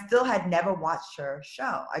 but I still had never watched her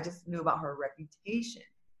show. I just knew about her reputation.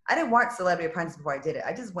 I didn't watch Celebrity Apprentice before I did it.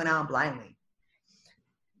 I just went out blindly.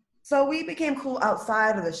 So we became cool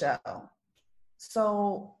outside of the show.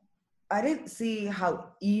 So I didn't see how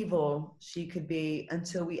evil she could be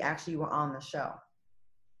until we actually were on the show.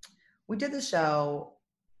 We did the show,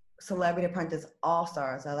 Celebrity Apprentice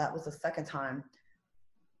All-Stars. Now that was the second time.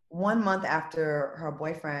 1 month after her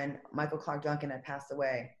boyfriend, Michael Clark Duncan, had passed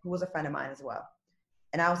away, who was a friend of mine as well.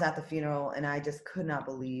 And I was at the funeral, and I just could not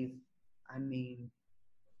believe,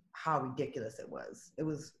 how ridiculous it was. It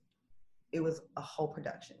was a whole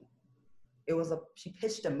production. She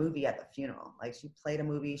pitched a movie at the funeral. Like, she played a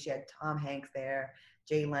movie. She had Tom Hanks there,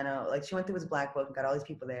 Jay Leno. Like, she went through his black book and got all these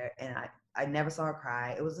people there, and I never saw her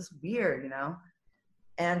cry. It was just weird, you know?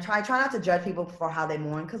 And try not to judge people for how they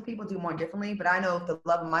mourn, because people do mourn differently. But I know if the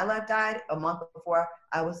love of my life died a month before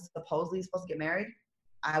I was supposed to get married,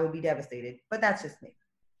 I would be devastated. But that's just me.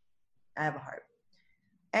 I have a heart.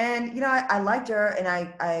 And, you know, I liked her, and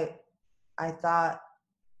I thought,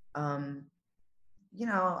 you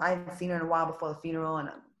know, I hadn't seen her in a while before the funeral. And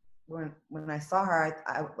when I saw her,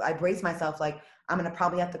 I braced myself like, I'm going to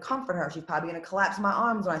probably have to comfort her. She's probably going to collapse in my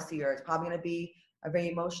arms when I see her. It's probably going to be a very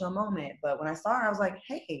emotional moment. But when I saw her, I was like,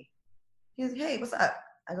 hey. He goes, hey, what's up?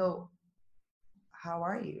 I go, how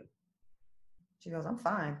are you? She goes, I'm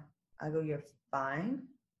fine. I go, you're fine?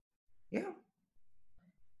 Yeah.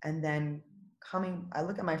 And then I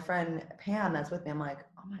look at my friend Pam that's with me. I'm like,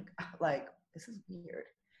 oh my God, like, this is weird.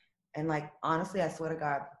 And like, honestly, I swear to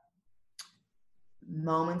God,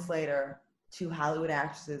 moments later, 2 Hollywood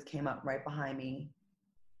actresses came up right behind me.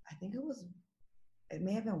 I think it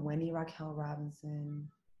may have been Wendy Raquel Robinson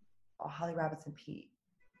or Holly Robinson Pete.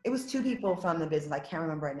 It was 2 people from the business. I can't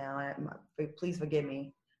remember right now. Please forgive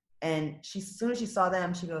me. And as soon as she saw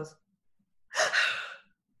them, she goes,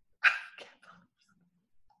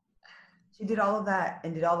 she did all of that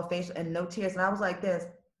and did all the facial and no tears. And I was like this,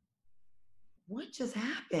 what just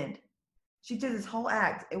happened? She did this whole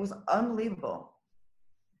act. It was unbelievable.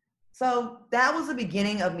 So that was the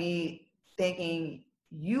beginning of me thinking,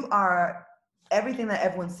 you are everything that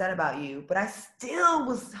everyone said about you. But I still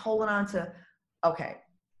was holding on to, okay,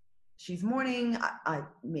 she's mourning.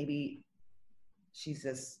 Maybe she's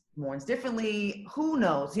just mourns differently. Who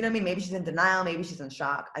knows? You know what I mean? Maybe she's in denial. Maybe she's in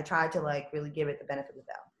shock. I tried to like really give it the benefit of the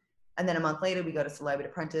doubt. And then a month later, we go to Celebrity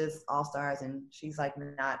Apprentice, All Stars, and she's like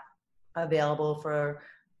not available for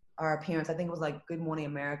our appearance. I think it was like Good Morning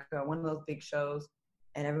America, one of those big shows.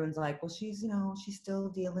 And everyone's like, well, she's, you know, she's still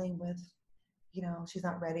dealing with, you know, she's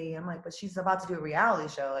not ready. I'm like, but she's about to do a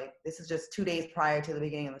reality show. Like, this is just 2 days prior to the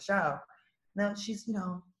beginning of the show. No, she's, you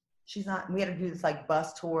know, she's not. We had to do this like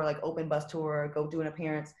bus tour, like open bus tour, go do an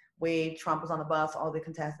appearance. Wade, Trump was on the bus, all the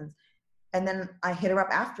contestants. And then I hit her up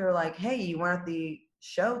after, like, hey, you weren't at the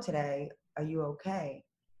show today. Are you okay?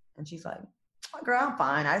 And she's like, oh, girl, I'm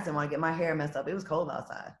fine. I just didn't want to get my hair messed up. It was cold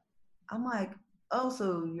outside. I'm like, oh,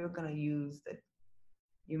 so you're going to use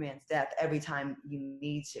your man's death every time you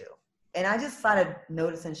need to. And I just started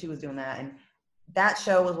noticing she was doing that. And that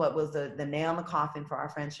show was what was the nail in the coffin for our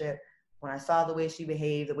friendship. When I saw the way she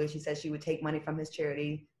behaved, the way she said she would take money from his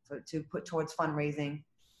charity to put towards fundraising,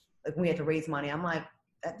 like we had to raise money. I'm like,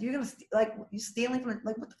 you're going to, like, you stealing from,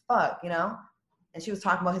 like, what the fuck, you know? And she was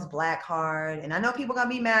talking about his black card. And I know people going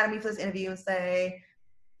to be mad at me for this interview and say,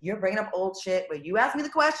 you're bringing up old shit, but you asked me the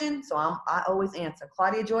question, so I always answer.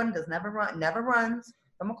 Claudia Jordan never runs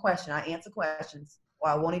from a question. I answer questions, or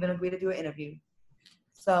I won't even agree to do an interview.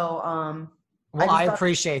 So, well, I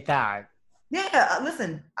appreciate that. Yeah,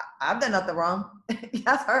 listen, I've done nothing wrong.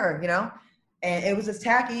 That's her, you know? And it was just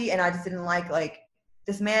tacky, and I just didn't like,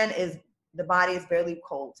 this man the body is barely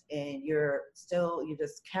cold, and you're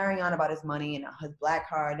just carrying on about his money and his black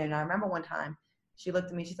card. And I remember one time, she looked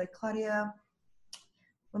at me, she's like, Claudia,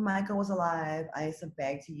 when Michael was alive, I used to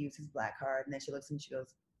beg to use his black card. And then she looks at me, she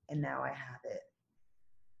goes, and now I have it.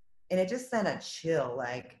 And it just sent a chill.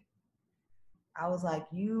 Like, I was like,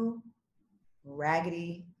 you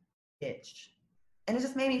raggedy bitch. And it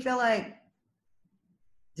just made me feel like,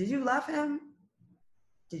 did you love him?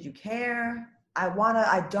 Did you care? I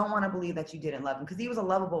don't want to believe that you didn't love him, because he was a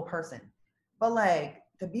lovable person. But like,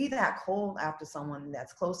 to be that cold after someone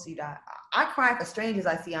that's close to you, I cry for strangers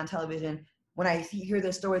I see on television when I hear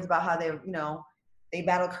their stories about how they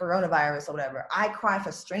battled coronavirus or whatever. I cry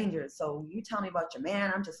for strangers. So you tell me about your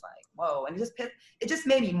man, I'm just like, whoa. And it just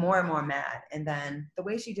made me more and more mad. And then the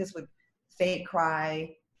way she just would fake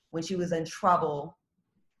cry when she was in trouble.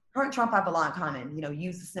 Her and Trump have a lot in common. You know,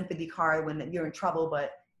 use the sympathy card when you're in trouble,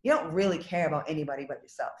 but you don't really care about anybody but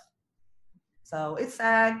yourself. So it's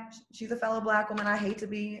sad. She's a fellow Black woman. I hate to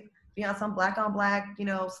be on some black on black,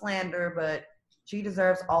 slander, but she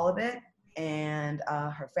deserves all of it. And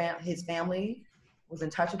his family was in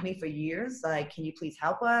touch with me for years. Like, can you please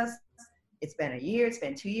help us? It's been a year. It's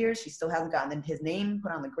been 2 years. She still hasn't gotten his name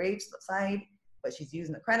put on the gravesite, but she's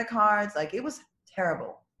using the credit cards. Like, it was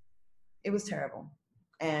terrible. It was terrible.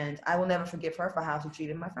 And I will never forgive her for how she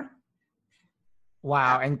treated my friend.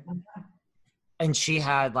 Wow. And she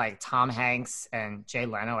had like Tom Hanks and Jay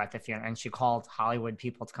Leno at the funeral, and she called Hollywood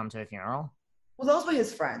people to come to the funeral. Well, those were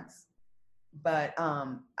his friends. But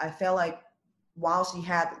I feel like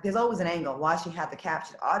there's always an angle. While she had the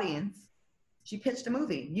captured audience, she pitched a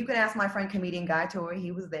movie. You can ask my friend comedian Guy Torrey.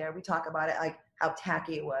 He was there. We talk about it, like how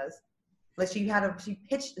tacky it was. Like she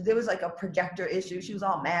pitched, there was like a projector issue. She was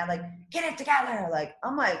all mad, like, get it together. Like,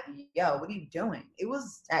 I'm like, yo, what are you doing? It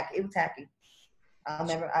was tacky. I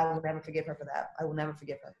will never forgive her for that. I will never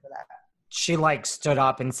forgive her for that. She like stood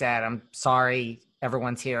up and said, I'm sorry,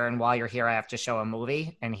 everyone's here. And while you're here, I have to show a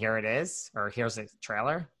movie. And here it is, or here's a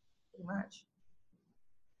trailer. Pretty much.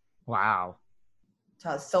 Wow.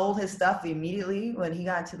 So sold his stuff immediately when he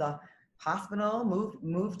got to the hospital,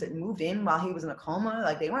 moved in while he was in a coma.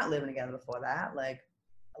 Like, they weren't living together before that, like,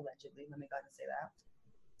 allegedly. Let me go ahead and say that.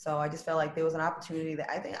 So I just felt like there was an opportunity that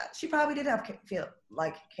I think she probably did feel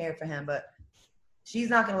like care for him, but she's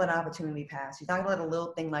not going to let an opportunity pass. She's not going to let a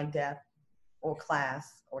little thing like death or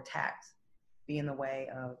class or tax be in the way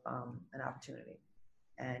of an opportunity.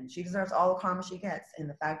 And she deserves all the karma she gets. And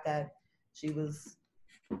the fact that she was,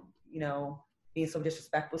 being so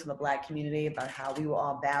disrespectful to the Black community about how we will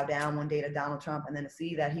all bow down one day to Donald Trump, and then to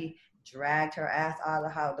see that he dragged her ass out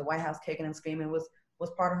of the White House kicking and screaming was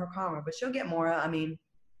part of her karma. But she'll get more. I mean,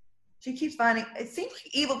 she keeps finding, it seems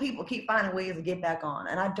like evil people keep finding ways to get back on.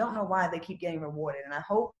 And I don't know why they keep getting rewarded. And I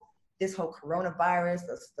hope this whole coronavirus,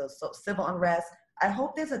 the civil unrest, I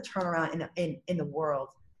hope there's a turnaround in the world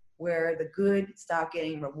where the good stop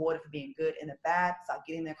getting rewarded for being good and the bad stop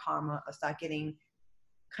getting their karma or start getting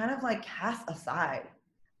kind of like cast aside.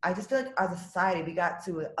 I just feel like as a society, we got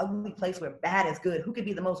to an ugly place where bad is good. Who could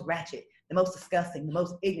be the most ratchet, the most disgusting, the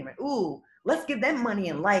most ignorant? Ooh, let's give them money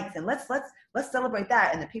and likes, and let's celebrate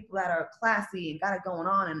that. And the people that are classy and got it going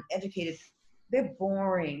on and educated, they're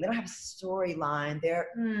boring. They don't have a storyline. They're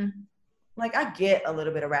like, I get a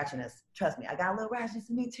little bit of ratchetness. Trust me, I got a little ratchetness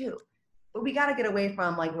in me too. But we got to get away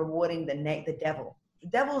from like rewarding the devil. The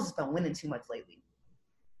devil's just been winning too much lately.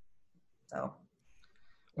 So.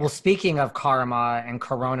 Well, speaking of karma and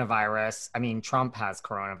coronavirus, I mean, Trump has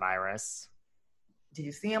coronavirus. Did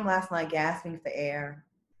you see him last night gasping for air?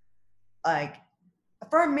 Like,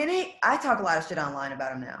 for a minute, I talk a lot of shit online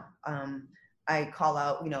about him now. I call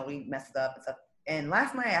out, we messed up and stuff. And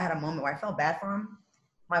last night I had a moment where I felt bad for him.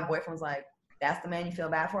 My boyfriend was like, that's the man you feel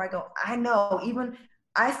bad for? I go, I know.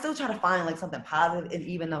 I still try to find like something positive in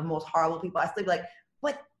even the most horrible people. I still be like,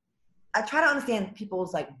 but I try to understand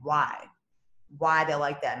people's like, why they're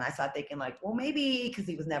like that. And I started thinking like, well, maybe because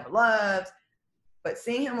he was never loved. But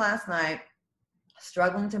seeing him last night,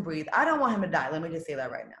 struggling to breathe, I don't want him to die. Let me just say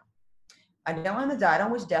that right now. I don't want him to die. I don't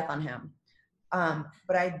wish death on him.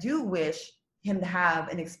 But I do wish him to have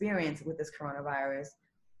an experience with this coronavirus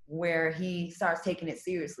where he starts taking it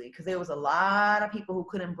seriously. Because there was a lot of people who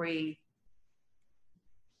couldn't breathe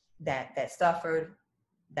that suffered,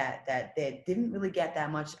 that didn't really get that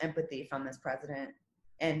much empathy from this president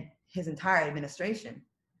and his entire administration.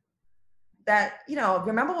 That,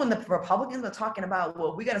 remember when the Republicans were talking about,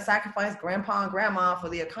 well, we got to sacrifice grandpa and grandma for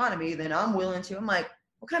the economy, then I'm willing to. I'm like,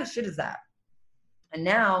 what kind of shit is that? And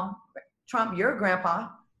now, Trump, your grandpa,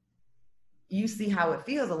 you see how it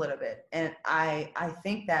feels a little bit. And I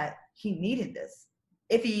think that he needed this,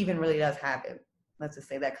 if he even really does have it. Let's just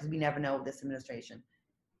say that, because we never know with this administration.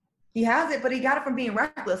 He has it, but he got it from being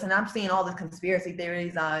reckless. And I'm seeing all these conspiracy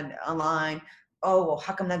theories online. Oh, well,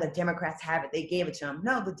 how come none of the Democrats have it? They gave it to him.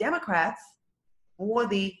 No, the Democrats wore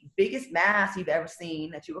the biggest mask you've ever seen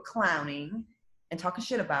that you were clowning and talking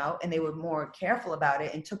shit about, and they were more careful about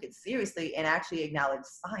it and took it seriously and actually acknowledged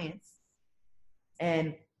science.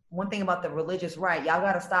 And one thing about the religious right, y'all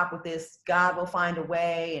got to stop with this, God will find a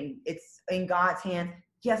way and it's in God's hands.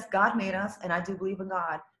 Yes, God made us, and I do believe in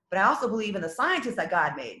God, but I also believe in the scientists that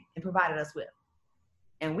God made and provided us with.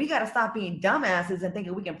 And we got to stop being dumbasses and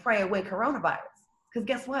thinking we can pray away coronavirus. Because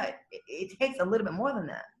guess what? It takes a little bit more than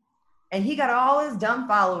that. And he got all his dumb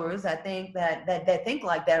followers that think that think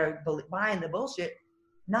like that are buying the bullshit,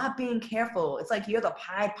 not being careful. It's like you're the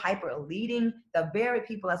Pied Piper leading the very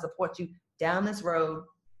people that support you down this road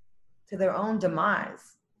to their own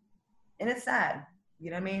demise. And it's sad.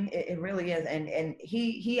 You know what I mean? It really is. And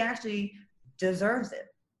he actually deserves it.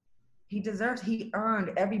 He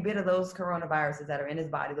earned every bit of those coronaviruses that are in his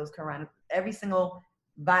body, every single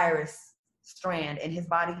virus strand in his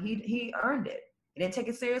body, he earned it. He didn't take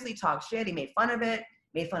it seriously, talk shit, he made fun of it,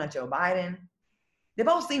 made fun of Joe Biden. They're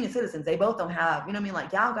both senior citizens. They both don't have,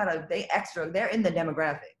 like y'all they're in the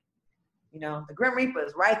demographic. The Grim Reaper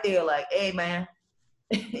is right there like, hey man,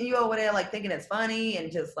 you over there like thinking it's funny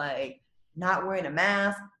and just like not wearing a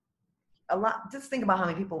mask. Just think about how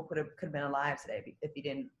many people could have been alive today if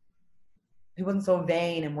he wasn't so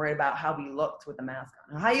vain and worried about how he looked with the mask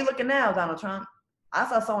on. How you looking now, Donald Trump? I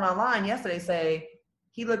saw someone online yesterday say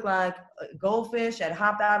he looked like a goldfish that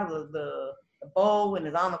hopped out of the bowl and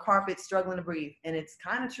is on the carpet struggling to breathe. And it's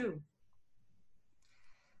kind of true.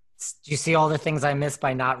 Do you see all the things I missed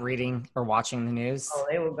by not reading or watching the news? Oh,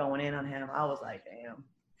 they were going in on him. I was like, damn.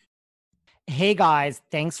 Hey guys,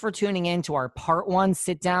 thanks for tuning in to our part 1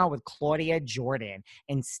 sit down with Claudia Jordan.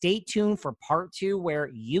 And stay tuned for part 2, where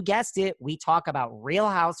you guessed it, we talk about Real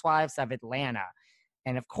Housewives of Atlanta.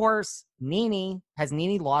 And of course, Nene, has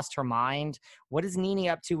Nene lost her mind? What is Nene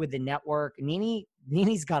up to with the network?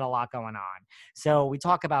 Nene's got a lot going on. So we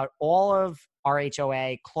talk about all of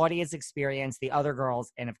RHOA, Claudia's experience, the other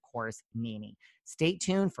girls, and of course, Nene. Stay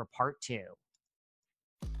tuned for part 2.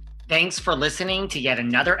 Thanks for listening to yet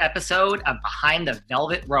another episode of Behind the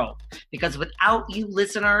Velvet Rope. Because without you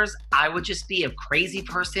listeners, I would just be a crazy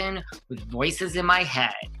person with voices in my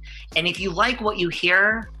head. And if you like what you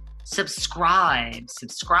hear, subscribe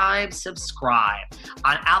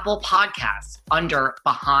on Apple Podcasts under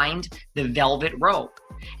Behind the Velvet Rope.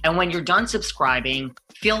 And when you're done subscribing,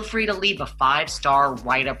 feel free to leave a 5-star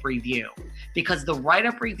write-up review, because the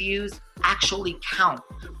write-up reviews actually count.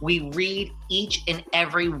 We read each and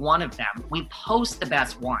every one of them. We post the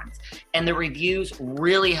best ones, and the reviews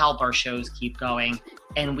really help our shows keep going.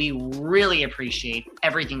 And we really appreciate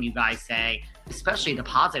everything you guys say, especially the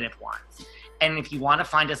positive ones. And if you want to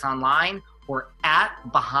find us online, we're at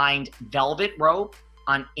Behind Velvet Rope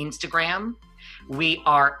on Instagram. We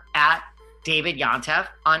are at David Yontef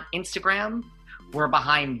on Instagram. We're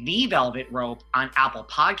Behind the Velvet Rope on Apple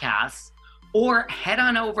Podcasts. Or head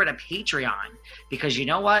on over to Patreon, because you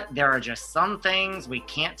know what? There are just some things we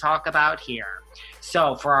can't talk about here.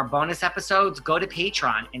 So for our bonus episodes, go to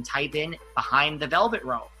Patreon and type in Behind the Velvet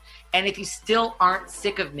Rope. And if you still aren't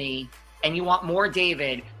sick of me and you want more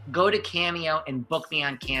David, go to Cameo and book me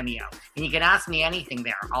on Cameo. And you can ask me anything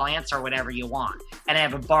there. I'll answer whatever you want. And I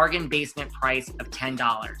have a bargain basement price of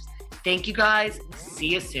 $10. Thank you guys. See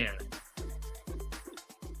you soon.